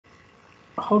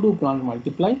How do plants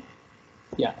multiply?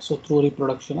 Yeah, so through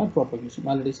reproduction or propagation.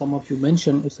 Already some of you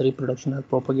mentioned it's reproduction or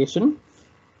propagation.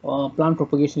 Plant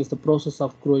propagation is the process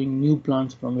of growing new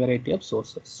plants from variety of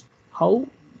sources. How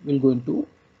we're going to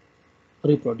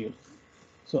reproduce?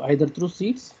 So either through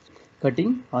seeds,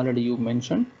 cutting, already you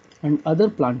mentioned, and other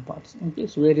plant parts. Okay,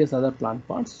 so various other plant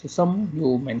parts. So some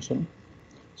you mentioned.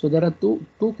 So there are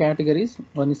two categories.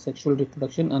 One is sexual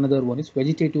reproduction, another one is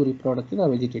vegetative reproduction or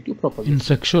vegetative propagation. In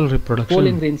sexual The reproduction,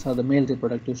 pollen grains are the male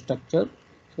reproductive structure,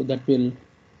 so that will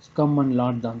come and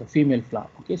lodge on the female flower.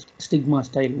 Okay, stigma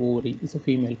style ovary is a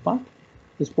female part.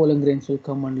 This pollen grains will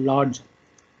come and lodge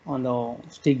on the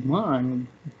stigma, and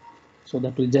so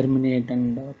that will germinate,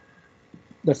 and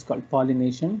that's called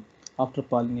pollination. After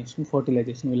pollination,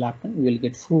 fertilization will happen. We will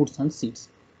get fruits and seeds.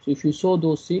 So if you sow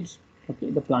those seeds, okay,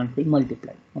 the plant will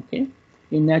multiply. Okay,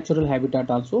 in natural habitat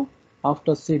also,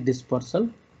 after seed dispersal,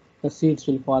 the seeds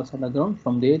will fall on the ground.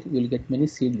 From there, you will get many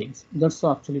seedlings. That's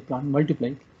how actually plant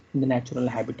multiply in the natural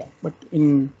habitat. But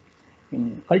in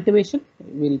cultivation,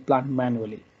 we'll plant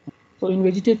manually. So in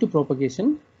vegetative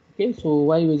propagation, okay, so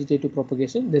why vegetative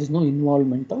propagation? There is no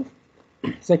involvement of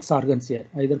sex organs here,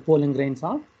 either pollen grains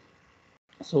or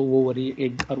so ovary,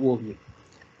 egg or ovule.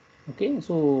 Okay,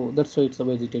 so that's why it's a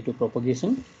vegetative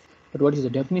propagation. But what is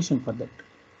the definition for that?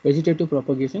 Vegetative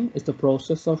propagation is the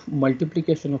process of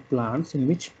multiplication of plants in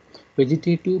which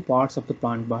vegetative parts of the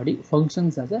plant body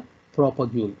functions as a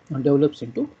propagule and develops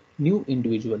into new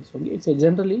individuals. Okay, it's a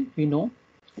generally we know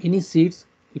any seeds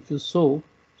if you sow,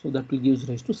 so that will gives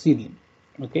rise to seedling.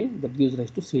 Okay, that gives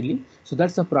rise to seedling. So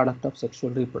that's a product of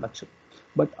sexual reproduction.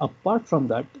 But apart from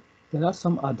that, there are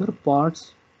some other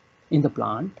parts in the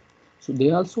plant, so they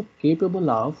are also capable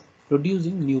of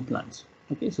producing new plants.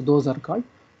 Okay, so those are called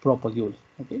propagules.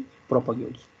 Okay,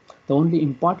 propagules. The only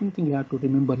important thing you have to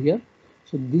remember here,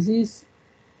 so this is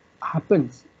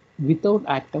happens without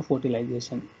act of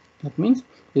fertilization. That means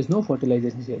there is no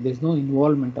fertilization here, there is no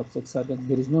involvement of sex organs,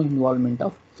 there is no involvement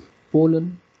of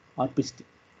pollen or pistil.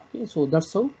 Okay, so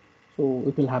that's how so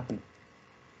it will happen.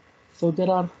 So there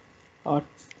are uh,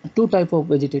 two type of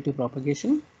vegetative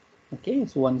propagation. Okay,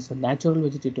 so one is a natural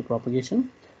vegetative propagation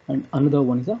and another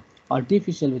one is a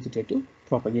artificial vegetative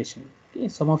propagation. Okay,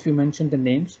 some of you mentioned the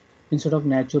names instead of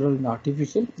natural and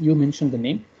artificial. You mentioned the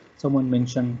name. Someone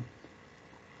mentioned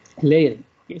layering.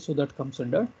 Okay, so that comes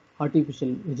under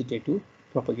artificial vegetative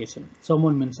propagation.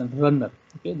 Someone mentioned runner.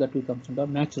 Okay, that will comes under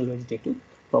natural vegetative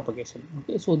propagation.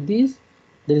 Okay, so these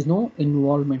there is no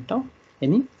involvement of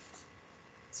any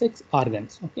sex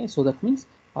organs. Okay, so that means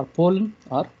or pollen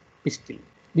or pistil.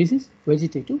 This is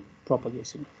vegetative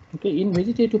propagation. Okay, in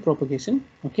vegetative propagation,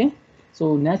 okay,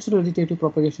 so natural vegetative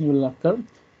propagation will occur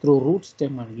through root,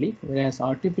 stem and leaf, whereas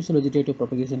artificial vegetative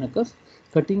propagation occurs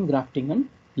cutting, grafting and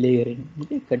layering.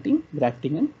 Okay, cutting,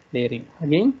 grafting and layering.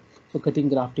 Again, so cutting,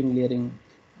 grafting, layering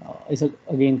is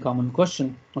again common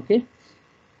question. Okay,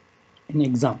 in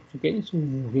exams. Okay, so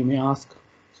we may ask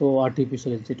so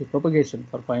artificial vegetative propagation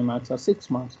for 5 marks or 6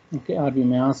 marks. Okay, or we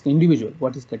may ask individual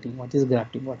what is cutting, what is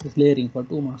grafting, what is layering for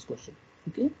 2 marks question.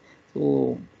 Okay,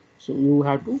 so you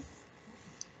have to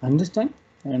understand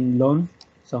and learn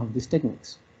some of these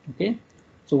techniques. Okay,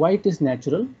 so why it is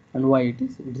natural and why it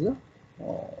is a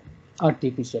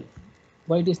artificial.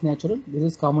 Why it is natural? This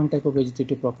is common type of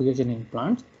vegetative propagation in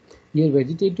plants. Here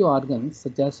vegetative organs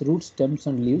such as roots, stems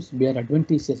and leaves bear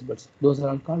adventitious buds. Those are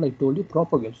all called, I told you,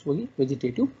 propagules. Okay,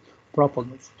 vegetative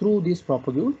propagules. Through these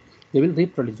propagules, they will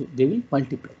reproduce, they will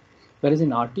multiply. Whereas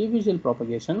in artificial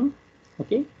propagation,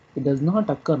 okay, it does not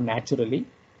occur naturally.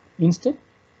 Instead,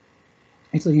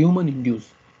 it's a human induced.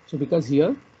 So because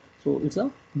here, so it's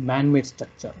a man-made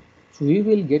structure, so we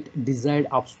will get desired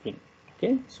offspring.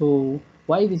 Okay, so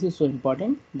why this is so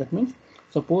important? That means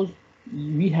suppose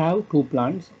we have two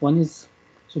plants, one is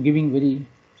so giving very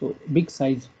so big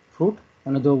size fruit,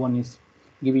 another one is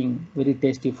giving very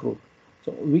tasty fruit.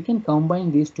 So we can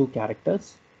combine these two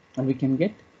characters and we can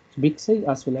get big size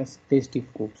as well as tasty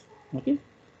fruits. Okay,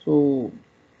 so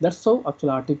that's how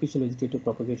actual artificial vegetative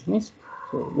propagation is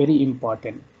so very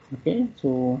important. Okay,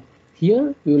 so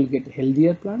here we will get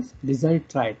healthier plants, desired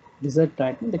trait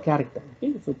in the character.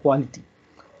 Okay, so quality.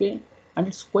 Okay, and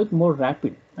it's quite more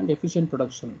rapid and efficient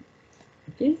production,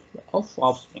 okay, of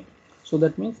offspring. So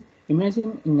that means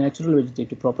imagine in natural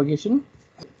vegetative propagation,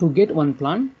 to get one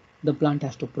plant, the plant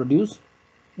has to produce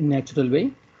in natural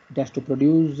way. It has to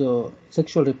produce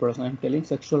sexual reproduction. I'm telling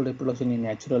sexual reproduction in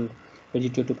natural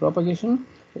vegetative propagation.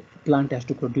 Plant has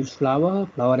to produce flower.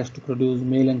 Flower has to produce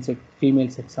male and female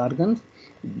sex organs.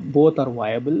 Both are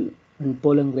viable, and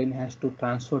pollen grain has to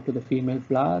transfer to the female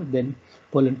flower. Then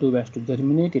pollen tube has to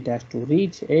germinate. It has to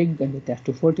reach egg and it has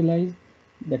to fertilize.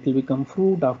 that will become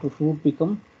fruit. After fruit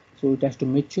become, so it has to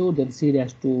mature, then seed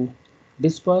has to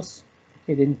disperse,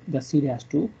 okay, then the seed has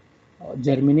to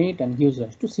germinate and gives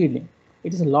rise to seedling.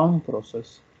 It is a long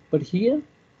process, but here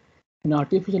in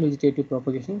artificial vegetative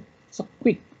propagation, it's a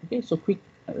quick, okay, so quick,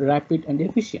 rapid and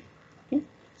efficient. Okay,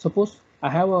 suppose I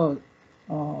have a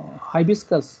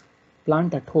hibiscus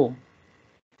plant at home,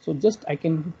 so just I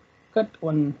can cut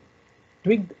one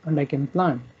twig and I can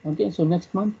plant. Okay, so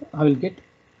next month I will get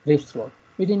grapes flower.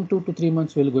 Within 2 to 3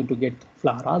 months we're going to get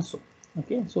flower also.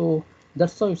 Okay, so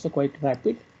that's how it's a quite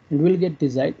rapid and we'll get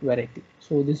desired variety.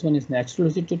 So this one is natural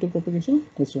vegetative propagation,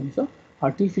 this one is a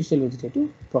artificial vegetative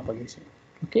propagation.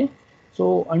 Okay,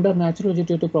 so under natural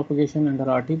vegetative propagation, under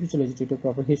artificial vegetative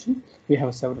propagation, we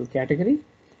have several categories.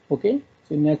 Okay,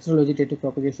 so in natural vegetative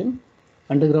propagation,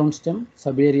 underground stem,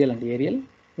 subaerial and aerial.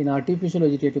 In artificial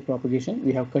vegetative propagation,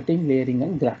 we have cutting, layering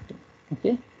and grafting.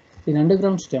 Okay, in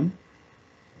underground stem,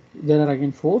 there are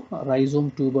again four: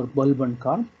 rhizome, tuber, bulb and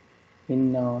carp.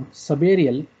 In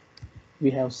subaerial,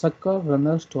 we have sucker,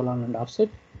 runner, stolon and offset.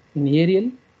 In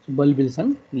aerial, bulbils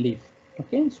and leaf.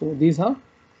 Okay, so these are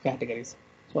categories.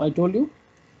 So I told you,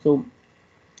 so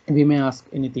we may ask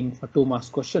anything for 2 marks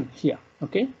question here.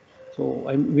 Okay, so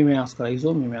we may ask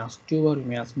rhizome, we may ask tuber, we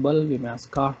may ask bulb, we may ask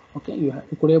carp. Okay, you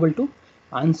could able to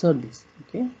answer this.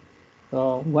 Okay,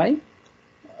 why?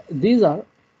 These are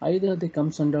either they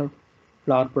comes under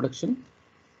flower production,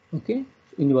 okay,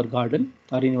 in your garden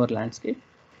or in your landscape,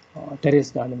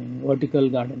 terrace gardening, vertical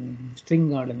gardening, string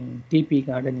gardening, TP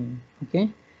gardening, okay,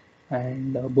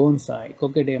 and bonsai,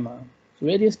 kokedama. So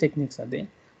various techniques are there.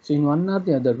 So in one or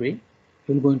the other way,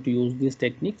 you're going to use these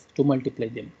techniques to multiply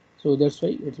them. So that's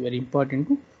why it's very important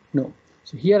to know.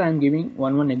 So here I'm giving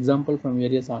one example from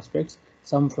various aspects,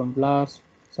 some from flowers,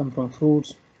 some from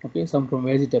fruits, okay, some from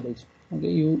vegetables. Okay,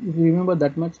 if you remember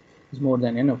that much is more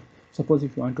than enough. Suppose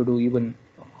if you want to do even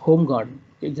home garden,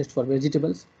 okay, just for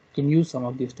vegetables, you can use some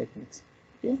of these techniques.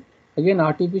 Okay, again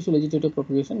artificial vegetative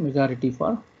propagation majority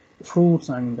for fruits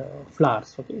and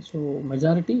flowers. Okay, so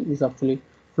majority is actually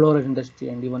floral industry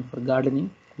and even for gardening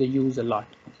they use a lot.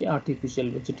 Okay, artificial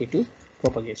vegetative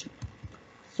propagation.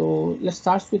 So let's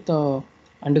start with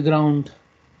underground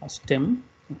stem.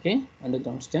 Okay,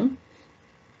 underground stem.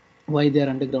 Why they are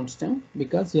underground stem?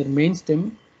 Because their main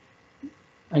stem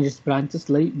and its branches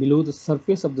lie below the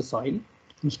surface of the soil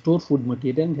and store food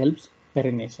material and helps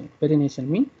perennation. Perennation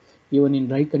means even in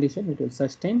dry condition it will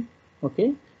sustain.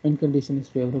 Okay, when condition is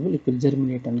favorable it will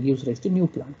germinate and gives rise to new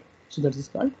plant. So that is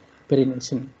called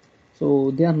perennation.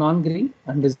 So they are non-green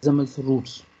and resembles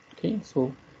roots. Okay,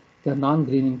 so they are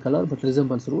non-green in color but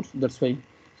resembles roots. That's why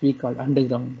we call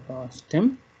underground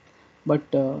stem. But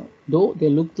though they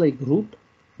look like root,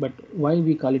 but why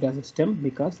we call it as a stem?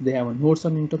 Because they have nodes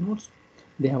and internodes,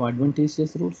 they have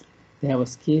adventitious roots, they have a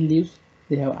scale leaves,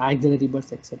 they have axillary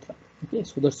buds, etc. Okay,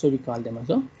 so that's why we call them as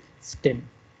a stem.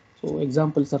 So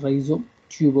examples are rhizome,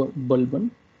 tuber, bulb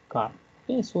and carp.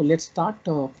 Okay, so let's start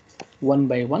one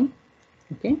by one.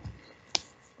 Okay,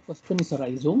 first one is a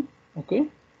rhizome. Okay,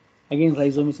 again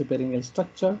rhizome is a perennial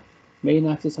structure, main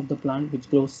axis of the plant which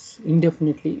grows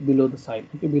indefinitely below the soil.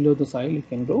 Okay, below the soil it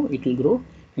can grow, it will grow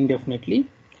indefinitely.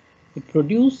 It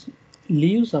produces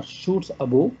leaves or shoots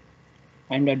above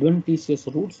and adventitious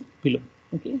roots below.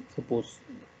 Okay, suppose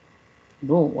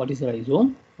know what is a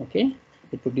rhizome. Okay,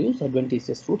 it produces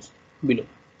adventitious roots below.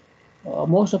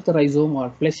 Most of the rhizome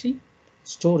are fleshy,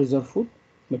 store reserve food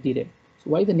material. So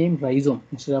why the name rhizome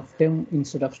instead of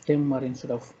stem or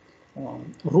instead of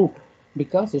root?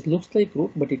 Because it looks like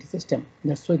root but it is a stem.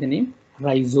 That's why the name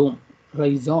rhizome.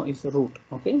 Rhizome is a root.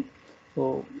 Okay,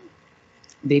 so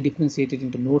they differentiate it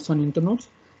into nodes and internodes.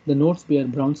 The nodes bear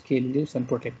brown scale leaves and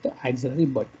protect the axillary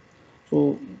bud.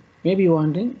 So maybe you're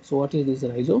wondering, so what is this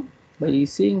rhizome? By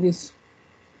seeing this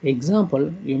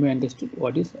example, you may understand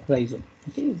what is rhizome.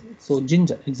 Okay, so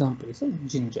ginger example is a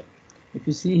ginger. If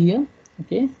you see here,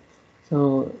 okay,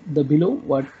 so the below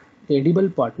what the edible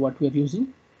part what we are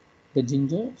using, the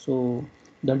ginger. So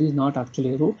that is not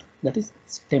actually a root, that is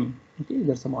stem. Okay,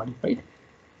 that's a modified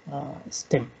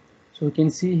stem. So you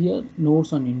can see here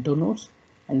nodes and internodes,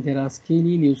 and there are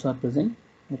scaly leaves are present.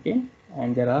 Okay,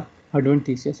 and there are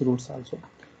adventitious roots also.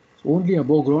 So only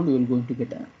above ground you will going to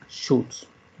get shoots.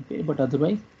 Okay, but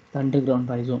otherwise the underground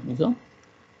rhizome is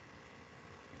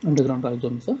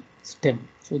a stem.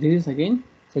 So this is again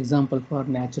example for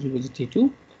natural vegetative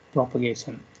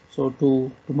propagation. So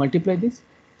to multiply this,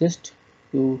 just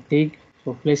you take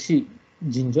so fleshy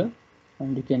ginger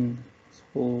and you can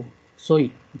sow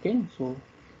it. Okay, so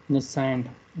in a sand,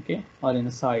 okay, or in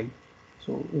a soil,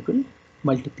 so it will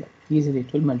multiply easily.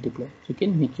 It will multiply. So you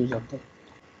can make use of that.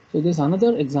 So there's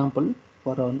another example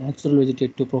for a natural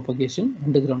vegetative propagation,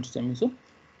 underground stem is a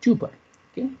tuber.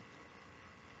 Okay,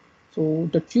 so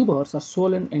the tubers are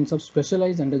swollen ends of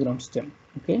specialized underground stem.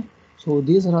 Okay, so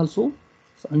these are also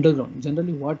underground.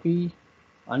 Generally, what we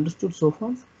understood so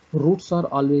far, roots are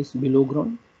always below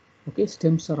ground. Okay,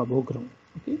 stems are above ground.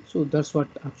 Okay, so that's what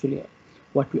actually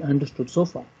what we understood so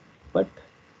far. But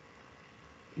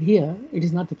here it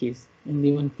is not the case. In the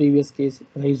even previous case,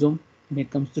 rhizome when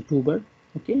it comes to tuber.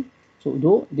 Okay, so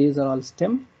though these are all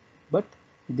stem, but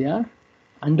they are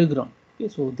underground. Okay,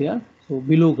 so they are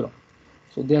below ground.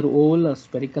 So they are all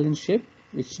spherical in shape,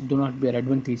 which do not bear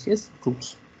adventitious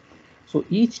roots. So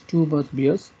each tuber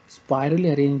bears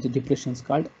spirally arranged depressions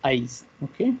called eyes.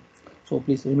 Okay, so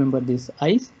please remember these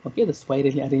eyes. Okay, the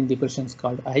spirally arranged depressions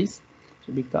called eyes.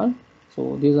 So because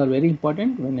these are very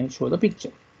important when I show the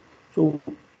picture. So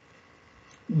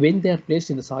when they are placed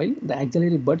in the soil, the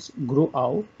axillary buds grow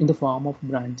out in the form of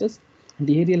branches and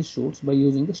aerial shoots by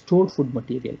using the stored food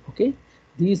material. Okay,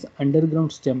 these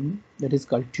underground stem that is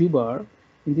called tuber.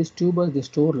 In these tubers, they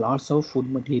store lots of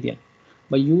food material.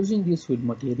 By using this food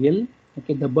material,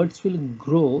 okay, the buds will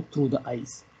grow through the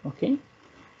eyes. Okay,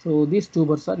 so these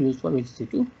tubers are used for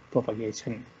vegetative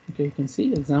propagation. Okay, you can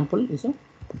see example is a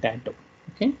potato.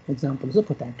 Okay, example is a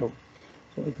potato.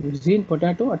 So if you see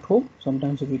potato at home,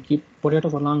 sometimes if you keep potato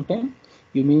for a long time,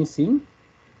 you may see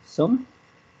some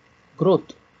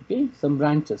growth. Okay, some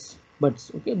branches,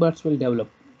 buds. Okay, buds will develop.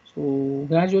 So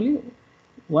gradually,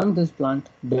 once this plant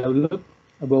develop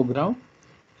above ground,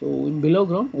 so in below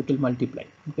ground it will multiply.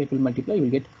 Okay, it will multiply. You will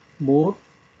get more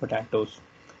potatoes.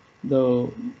 The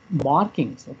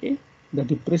markings, okay, the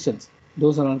depressions,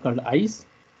 those are called eyes.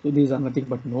 So these are nothing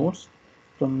but nodes.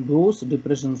 From those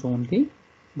depressions only,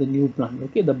 the new plant,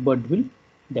 okay, the bud will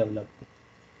develop.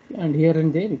 And here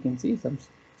and there you can see some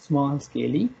small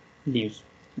scaly leaves.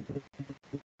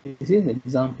 This is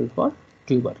example for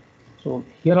tuber. So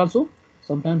here also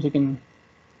sometimes you can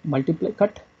multiply,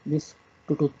 cut this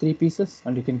 2 to 3 pieces,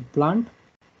 and you can plant.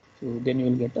 So then you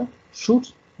will get a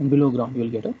shoots, and below ground you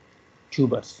will get a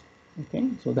tubers. Okay,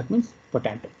 so that means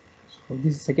potato. So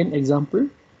this is second example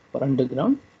for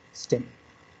underground stem.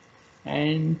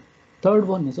 And third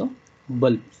one is a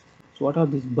bulbs. So what are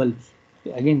these bulbs?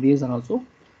 Okay, again, these are also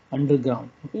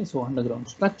underground. Okay, so underground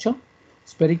structure,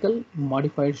 spherical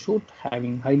modified shoot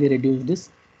having highly reduced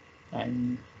disc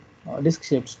and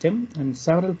disc-shaped stem and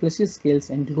several fleshy scales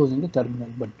enclosing the terminal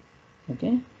bud.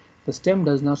 Okay, the stem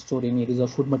does not store any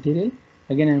reserve food material.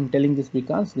 Again, I am telling this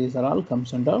because these are all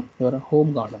comes under your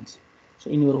home gardens. So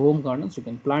in your home gardens, you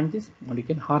can plant this and you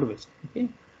can harvest. Okay,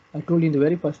 I told you in the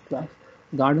very first class,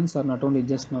 gardens are not only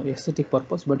just now aesthetic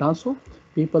purpose, but also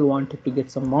people wanted to get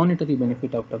some monetary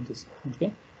benefit out of this.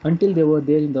 Okay, until they were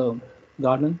there in the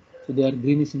garden, so they are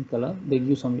greenish in color. They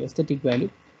give some aesthetic value.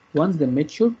 Once they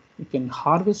mature, you can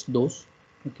harvest those.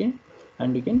 Okay,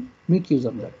 and you can make use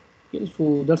of that. Okay,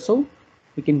 so that's how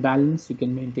you can balance, you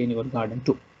can maintain your garden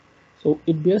too. So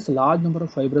it bears a large number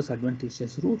of fibrous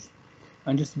adventitious roots,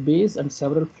 and its base and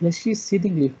several fleshy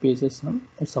seeding leaf bases on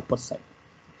its upper side.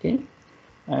 Okay,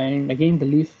 and again the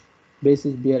leaf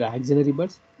bases bear axillary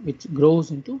buds which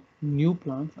grows into new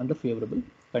plants under favorable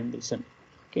condition.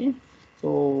 Okay,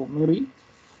 so maybe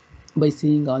by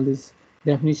seeing all this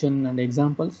definition and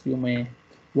examples, you may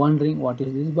wondering what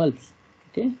is these bulbs.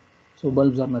 Okay, so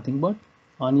bulbs are nothing but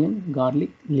onion, garlic,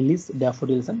 lilies,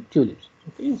 daffodils, and tulips.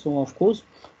 Okay, so of course,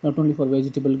 not only for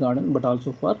vegetable garden but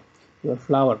also for your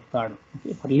flower garden.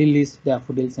 Okay, for lilies,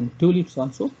 daffodils, and tulips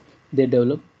also they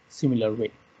develop similar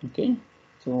way. Okay,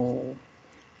 so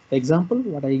the example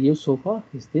what I give so far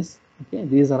is this. Okay,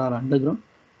 these are our underground.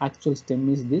 Actual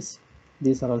stem is this.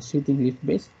 These are our sheathing leaf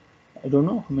base. I don't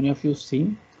know how many of you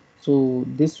seen. So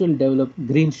this will develop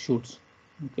green shoots.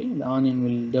 Okay, the onion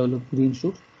will develop green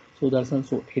shoots. So that's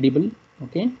also edible.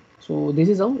 Okay, so this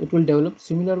is how it will develop.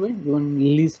 Similar way, even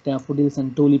lilies, daffodils,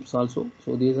 and tulips also.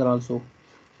 So these are also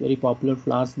very popular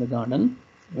flowers in the garden,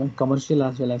 even commercial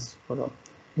as well as for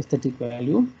aesthetic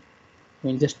value. I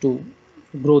mean, just to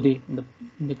grow in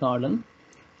the garden.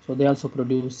 So they also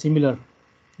produce similar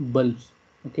bulbs.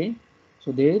 Okay,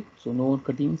 so no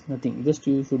cuttings, nothing. Just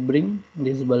you should bring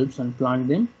these bulbs and plant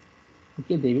them.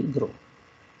 Okay, they will grow.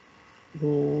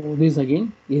 So this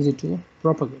again easy to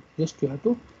propagate. Just you have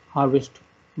to harvest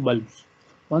bulbs.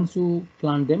 Once you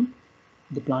plant them,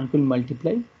 the plant will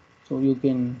multiply. So you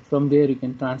can from there you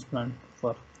can transplant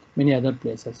for many other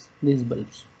places these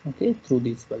bulbs. Okay, through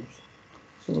these bulbs.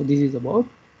 So this is about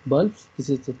bulbs. This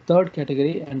is the third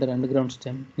category under underground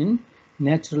stem in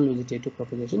natural vegetative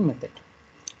propagation method.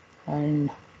 And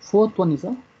fourth one is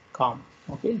a calm.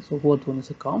 Okay, so fourth one is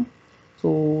a calm.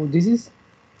 So this is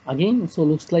again so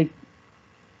looks like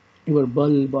your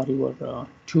bulb or your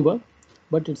tuber,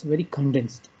 but it's very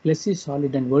condensed, fleshy,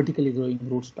 solid, and vertically growing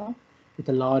rootstock with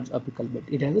a large apical bed.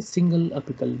 It has a single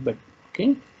apical bed.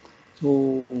 Okay,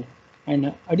 so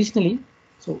and additionally,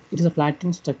 so it is a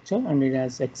flattened structure and it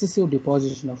has excessive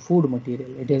deposition of food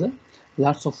material. It has a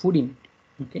lots of food in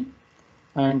it. Okay,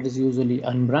 and it is usually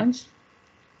unbranched.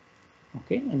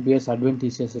 Okay, and bears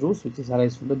adventitious roots which is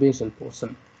arise from the basal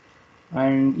portion.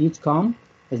 And each culm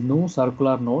has no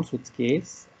circular nodes with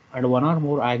scales and one or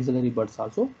more axillary buds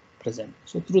also present.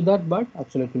 So through that bud,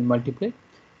 actually it will multiply.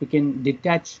 We can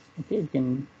detach. Okay, we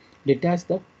can detach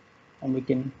that and we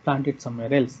can plant it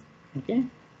somewhere else. Okay,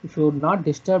 if you're not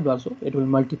disturbed also, it will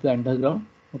multiply underground.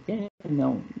 Okay,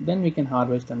 now then we can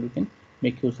harvest and we can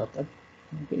make use of that.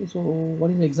 Okay, so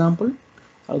what is the example?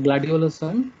 Gladiolus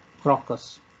and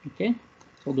crocus. Okay,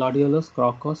 so gladiolus,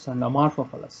 crocus, and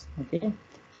amorphophallus. Okay,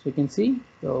 so you can see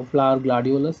the flower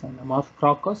gladiolus and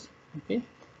crocus. Okay,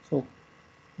 so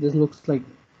this looks like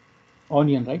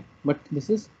onion, right? But this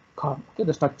is calm. Okay,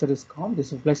 the structure is calm.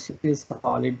 This flesh is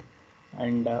solid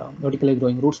and vertically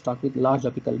growing rootstock with large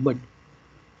apical bud.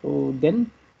 So then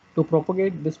to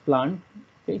propagate this plant,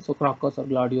 okay, so crocus or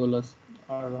gladiolus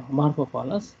or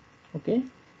amorphophallus, okay,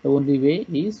 the only way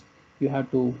is you have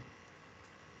to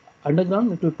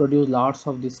underground. It will produce lots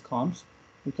of these culms.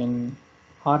 You can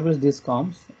harvest these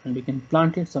culms and you can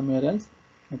plant it somewhere else.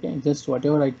 Okay, just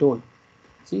whatever I told.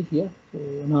 See here, so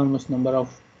enormous number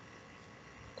of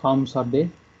culms are there.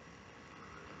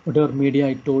 Whatever media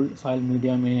I told, soil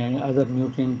media, other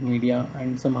nutrient media,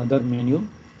 and some other manure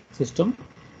system.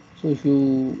 So if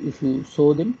you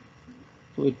sow them,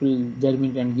 so it will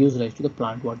germinate and gives rise to the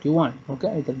plant what you want.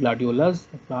 Okay, either gladiolus,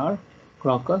 flower,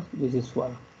 crocus. This is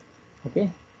for okay.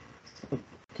 So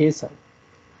kesar,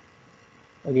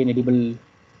 again edible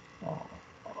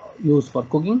used for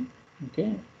cooking.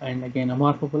 Okay, and again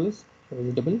amorphophallus,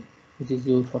 vegetable which is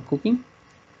used for cooking.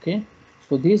 Okay,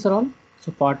 so these are all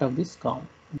so part of this culm.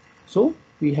 So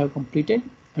we have completed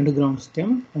underground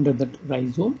stem under that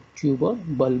rhizome, tuber,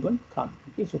 bulb, and culm.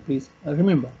 Okay, so please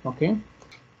remember. Okay,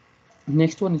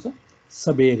 next one is a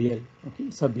subaerial. Okay,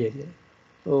 subaerial.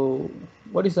 So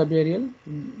what is subaerial?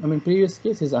 I mean, previous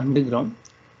case is underground.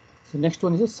 So next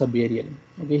one is a subaerial.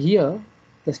 Okay, here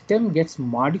the stem gets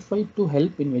modified to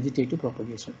help in vegetative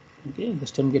propagation. Okay, the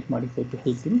stem get modified to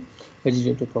help in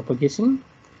vegetative propagation.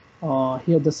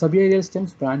 Here the subaerial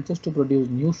stems branches to produce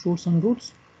new shoots and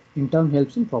roots. In turn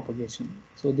helps in propagation.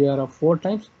 So there are 4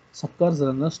 types: suckers,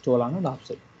 runners, stolon, and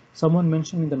offset. Someone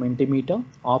mentioned in the Mentimeter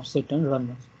offset and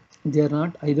runners. They are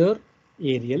not either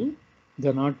aerial, they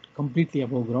are not completely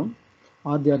above ground,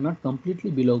 or they are not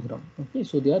completely below ground. Okay,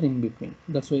 so they are in between.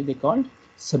 That's why they called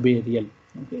subaerial.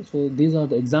 Okay, so these are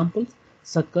the examples: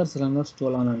 suckers, runners,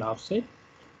 stolon, and offset.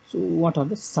 So what are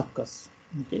the suckers?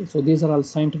 Okay, so these are all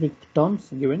scientific terms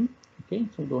given. Okay,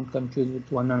 so don't confuse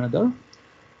with one another.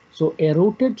 So a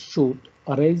rooted shoot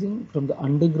arising from the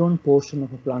underground portion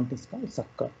of a plant is called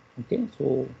sucker. Okay,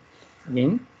 so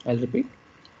again I'll repeat: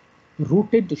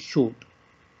 rooted shoot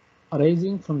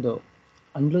arising from the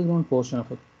underground portion of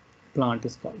a plant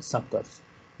is called suckers.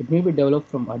 It may be developed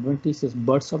from adventitious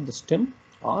buds of the stem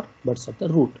or buds of the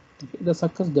root. Okay. The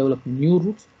suckers develop new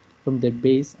roots from their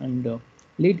base and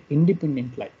lead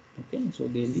independent life. Okay, so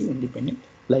they live independent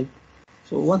life.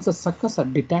 So once the suckers are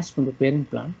detached from the parent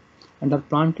plant and are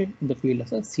planted in the field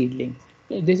as a seedling.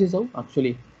 Okay, this is how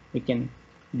actually we can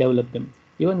develop them.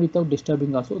 Even without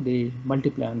disturbing also, they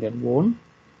multiply on their own.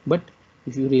 But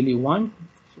if you really want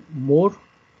more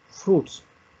fruits,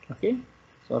 okay,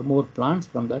 so or more plants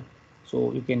from that,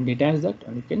 so you can detach that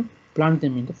and you can plant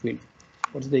them in the field.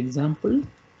 What's the example?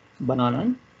 Banana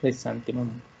and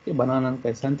chrysanthemum. Okay, banana and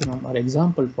chrysanthemum are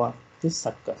example for this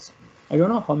suckers. I don't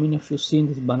know how many of you seen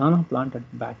this banana plant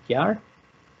at backyard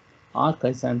or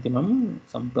chrysanthemum.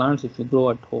 Some plants if you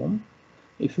grow at home,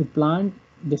 if you plant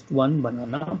just one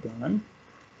banana plant,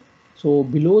 so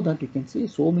below that you can see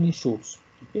so many shoots.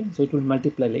 Okay, so it will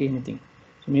multiply like anything.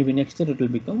 So maybe next year it will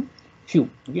become few.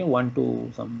 Okay, 1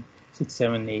 to some 6,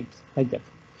 7, 8 like that.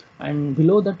 And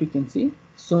below that you can see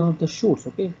some of the shoots.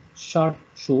 Okay, short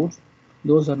shoots.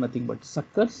 Those are nothing but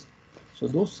suckers. So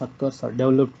those suckers are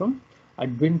developed from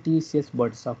adventitious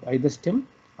buds of either stem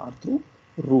or through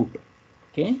root.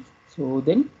 Okay, so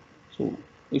then so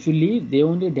if you leave, they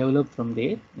only develop from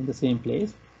there in the same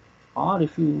place. Or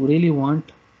if you really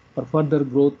want for further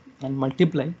growth and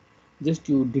multiply, just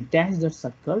you detach that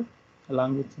sucker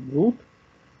along with some root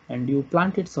and you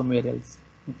plant it somewhere else.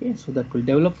 Okay, so that will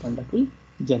develop and that will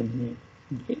germinate.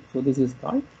 Okay, so this is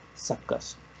called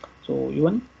suckers. So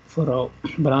even for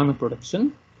banana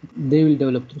production, they will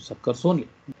develop through suckers only.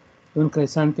 Even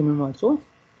chrysanthemum also,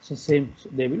 So same, so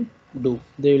they will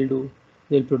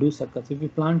produce suckers. If you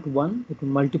plant one, it will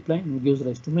multiply and gives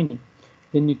rise to many.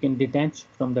 Then you can detach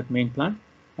from that main plant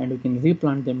and you can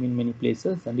replant them in many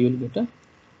places, and you will get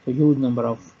a huge number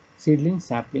of seedlings,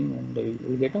 sapling, and you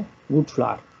will get a wood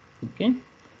flower. Okay,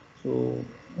 so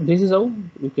this is how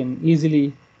we can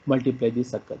easily multiply these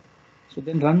suckers. So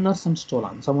then runners and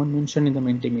stolons. Someone mentioned in the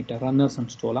Mentimeter runners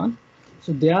and stolons.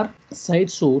 So they are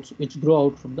side shoots which grow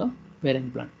out from the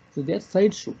parent plant. So they are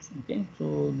side shoots. Okay,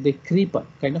 so they creeper,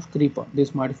 kind of creeper.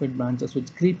 These modified branches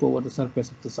which creep over the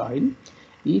surface of the soil.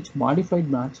 Each modified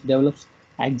branch develops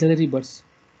axillary buds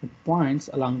at points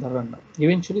along the runner.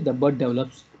 Eventually, the bud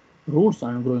develops roots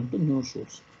and grow into new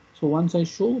shoots. So once I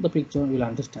show the picture, you will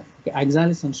understand. Okay,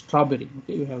 oxalis and strawberry.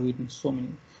 Okay, you have eaten so many.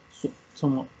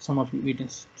 So some of you eaten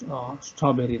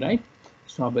strawberry, right?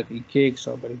 Strawberry cake,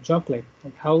 strawberry chocolate.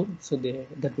 Like how? So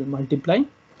that will multiply.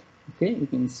 Okay, you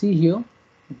can see here.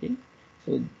 Okay,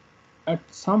 so at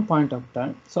some point of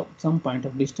time, so some point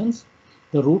of distance,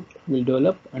 the root will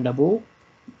develop, and above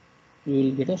you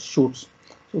will get a shoots.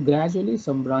 So gradually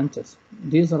some branches.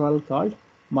 These are all called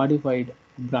modified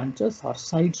branches or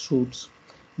side shoots.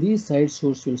 These side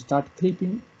shoots will start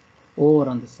creeping over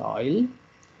on the soil,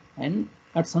 and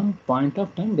at some point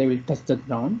of time they will touch the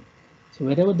ground. So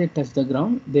wherever they touch the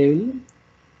ground, they will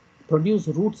produce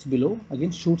roots below,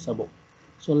 again shoots above.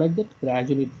 So like that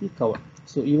gradually it will cover.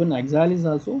 So even axal is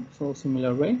also so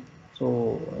similar way.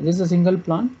 So this is a single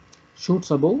plant, shoots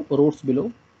above, roots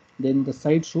below. Then the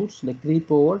side shoots, they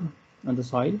creep over on the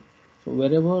soil. So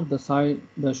wherever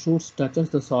the shoots touches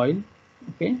the soil,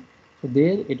 okay, so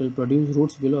there it will produce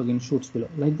roots below, again shoots below.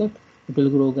 Like that it will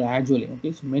grow gradually.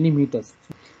 Okay, so many meters.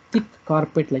 So thick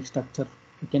carpet-like structure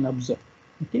you can observe.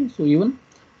 Okay, so even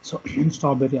so in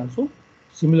strawberry also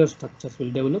similar structures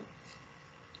will develop.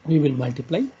 We will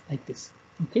multiply like this.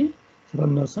 Okay,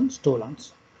 runners and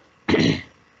stolons. This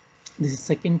is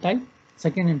second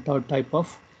and third type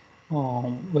of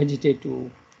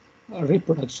vegetative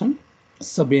reproduction,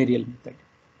 subaerial method.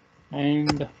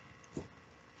 And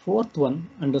fourth one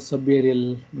under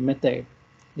subaerial method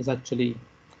is actually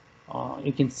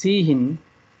you can see in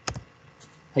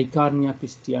Eichhornia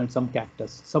pistia and some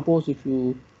cactus. Suppose if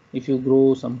you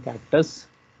grow some cactus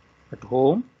at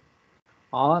home,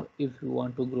 or if you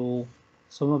want to grow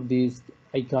some of these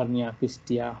Eichhornia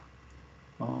pistia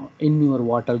in your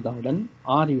water garden,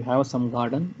 or you have some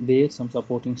garden there, some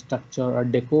supporting structure or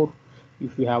decor.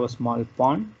 If you have a small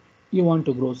pond, you want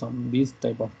to grow some these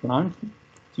type of plants,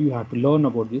 so you have to learn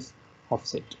about this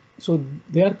offset. So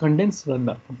they are condensed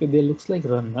runner. Okay, they looks like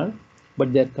runner,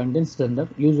 but they are condensed runner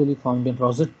usually found in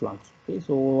rosette plants. Okay,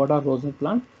 so what are rosette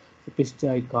plants?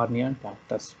 Pistia, Eichhornia, and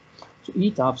cactus. So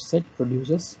each offset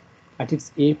produces at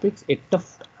its apex a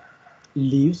tuft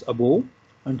leaves above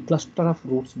and cluster of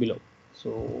roots below.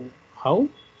 So how?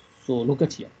 So look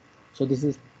at here. So this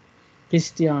is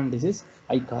Pistia and this is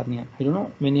Eichhornia. I don't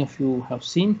know, many of you have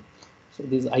seen. So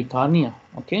this is Eichhornia,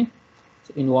 okay?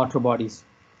 So in water bodies,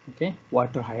 okay?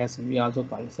 Water hyacinth, we also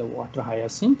call it a water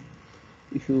hyacinth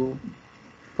if you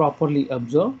properly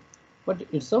observe, but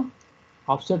it's a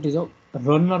offset is a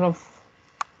runner of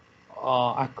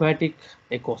aquatic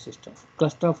ecosystem.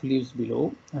 Cluster of leaves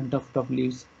below and tuft of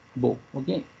leaves above,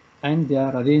 okay? And they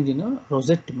are arranged in a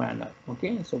rosette manner,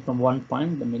 okay? So from one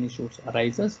point the many shoots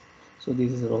arises. So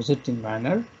this is a rosette in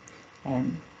manner,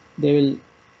 and they will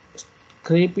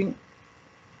scraping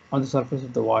on the surface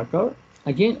of the water.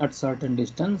 Again at certain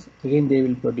distance, again they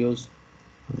will produce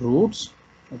roots,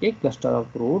 okay? Cluster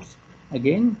of roots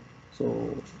again,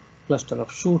 so cluster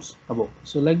of shoots above.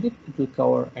 So like that it will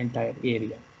cover entire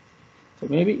area. So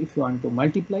maybe if you want to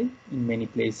multiply in many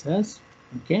places,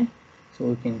 okay, so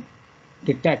you can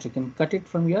detach, you can cut it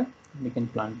from here and you can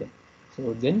plant them.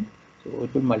 So then, so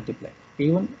it will multiply.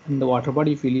 Even in the water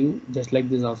body, if you leave just like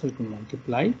this also, it will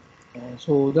multiply.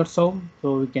 So that's how,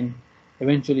 so we can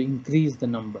eventually increase the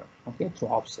number, okay, through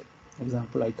offset.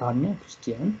 Example, Eichhornia,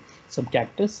 Christian, some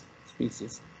cactus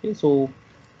species. Okay, so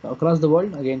across the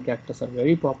world, again, cactus are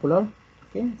very popular.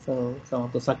 Okay, so some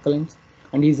of the succulents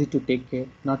and easy to take care,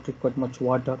 not require much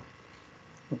water.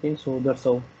 Okay, so that's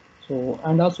how. So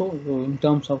and also so in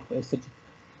terms of aesthetic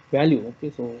value,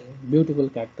 okay, so beautiful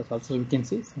cactus also we can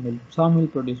see some will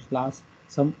produce flowers,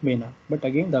 some may not, but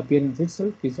again the appearance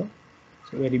itself is a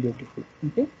so very beautiful.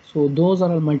 Okay, so those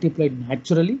are all multiplied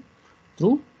naturally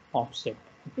through offset.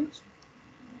 Okay,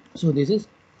 so this is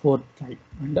fourth type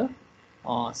under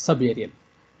subaerial.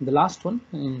 The last one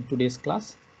in today's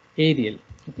class, aerial.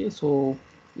 Okay, so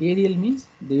aerial means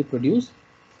they produce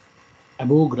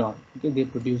above ground. Okay, they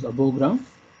produce above ground.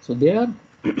 So they are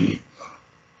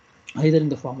either in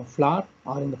the form of flower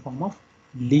or in the form of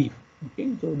leaf.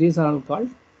 Okay, so these are all called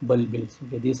bulbils.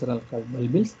 Okay, these are all called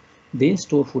bulbils. They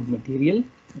store food material.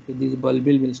 Okay, these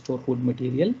bulbil will store food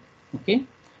material. Okay,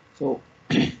 so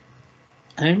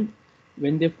and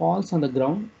when they falls on the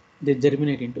ground, they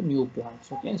germinate into new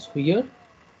plants. Okay, so here,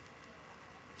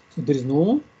 so there is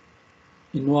no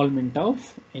involvement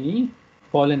of any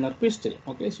pollen or pistil.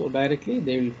 Okay, so directly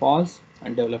they will fall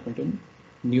and develop into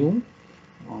new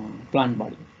plant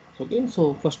body. Okay,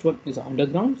 so first one is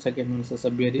underground, second one is a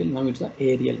subaerial, now it's a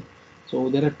aerial. So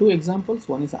there are two examples,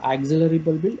 one is axillary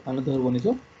bulbil, another one is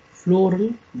a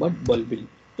floral bud bulbil.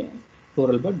 Okay,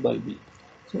 floral bud bulbil.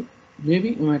 So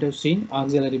maybe you might have seen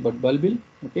axillary bud bulbil.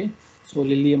 Okay, so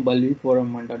Lilium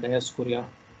bulbiforum and Dioscorea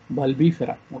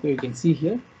bulbifera. Okay, you can see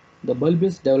here the bulb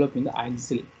is developed in the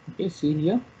axil. Okay, see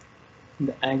here in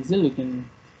the axil you can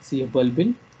see a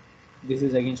bulbil. This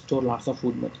is again store lots of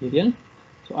food material.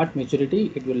 So at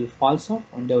maturity it will falls off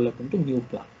and develop into new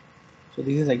plant. So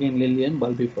this is again Lilium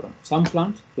bulbiforum. Some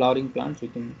plants, flowering plants, you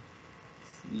can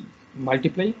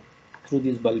multiply through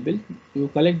these bulbils. You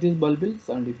collect these bulbils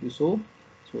and if you sow,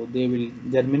 so they will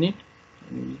germinate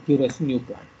and give us a new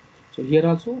plant. So here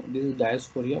also this is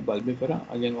Dioscorea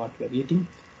bulbifera, again what we are eating,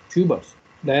 tubers.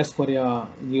 Dioscorea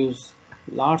gives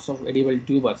lots of edible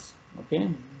tubers. Okay,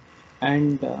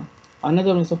 and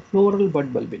another one is a floral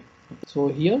bud bulbil. So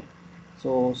here,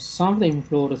 so some of the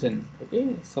inflorescence,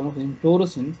 okay, some of the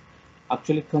inflorescence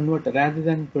actually convert rather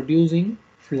than producing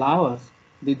flowers,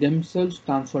 they themselves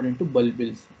transferred into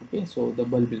bulbils. Okay, so the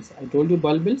bulbils, I told you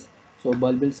bulbils. So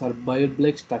bulbils are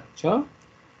bulb-like structure,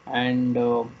 and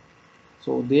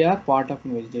so they are part of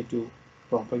vegetative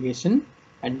propagation,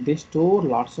 and they store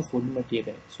lots of food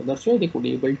material. So that's why they could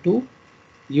able to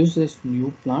use as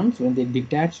new plants when they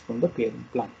detach from the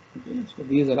parent plant. Okay, so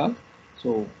these are all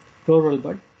so floral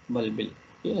bud bulbil.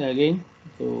 Okay, again,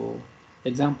 so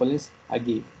example is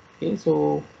agave. Okay,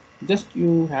 so just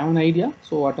you have an idea.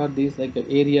 So what are these, like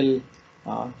aerial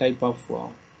type of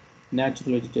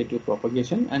natural vegetative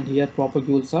propagation, and here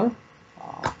propagules are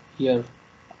here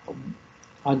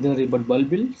auxiliary bud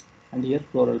bulbils, and here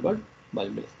floral bud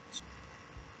bulbils.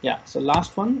 Yeah, so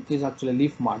last one is actually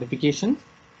leaf modification.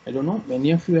 I don't know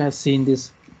many of you have seen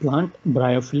this plant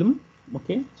bryophyllum.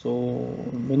 Okay, so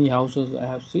many houses I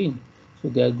have seen, so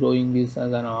they are growing this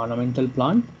as an ornamental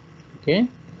plant. Okay,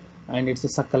 and it's a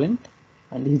succulent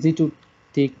and easy to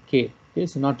take care. Okay,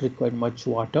 so not required much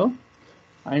water,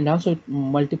 and also it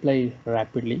multiply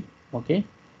rapidly. Okay,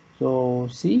 so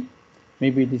see,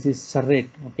 maybe this is serrate.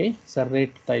 Okay,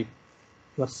 serrate type,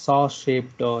 a saw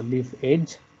shaped leaf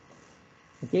edge.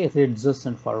 Okay, ridges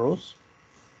and furrows.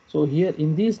 So here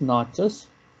in these notches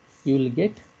you will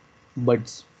get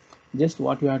buds. Just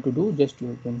what you have to do, just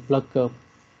you can pluck a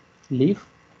leaf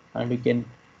and you can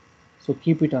so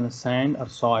keep it on the sand or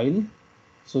soil,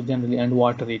 so generally, and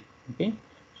water it. Okay,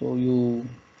 so you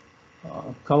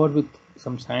cover with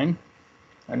some sand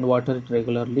and water it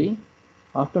regularly.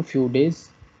 After few days,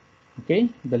 okay,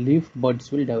 the leaf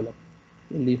buds will develop.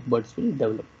 The leaf buds will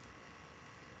develop.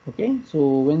 Okay,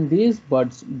 so when these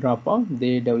buds drop out,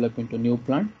 they develop into new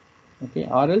plant. Okay,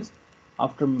 or else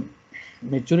after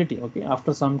maturity, okay,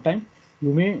 after some time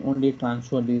you may only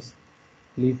transfer these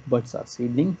leaf buds or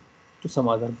seedling to some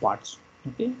other parts.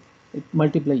 Okay, it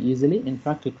multiply easily. In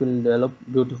fact, it will develop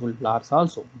beautiful flowers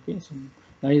also. Okay, so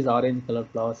nice orange color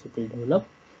flowers it will develop,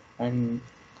 and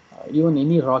even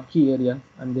any rocky area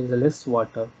and there is less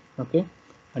water. Okay,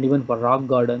 and even for rock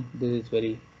garden this is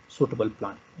very suitable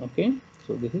plant. Okay,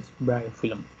 so this is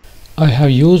bryophyllum. I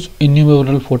have used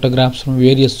innumerable photographs from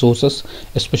various sources,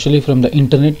 especially from the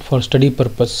internet, for study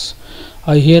purpose.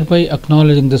 I hereby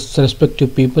acknowledge this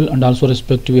respective people and also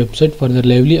respective website for their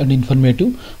lively and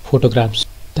informative photographs.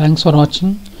 Thanks for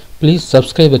watching. Please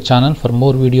subscribe the channel for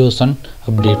more videos and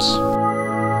updates.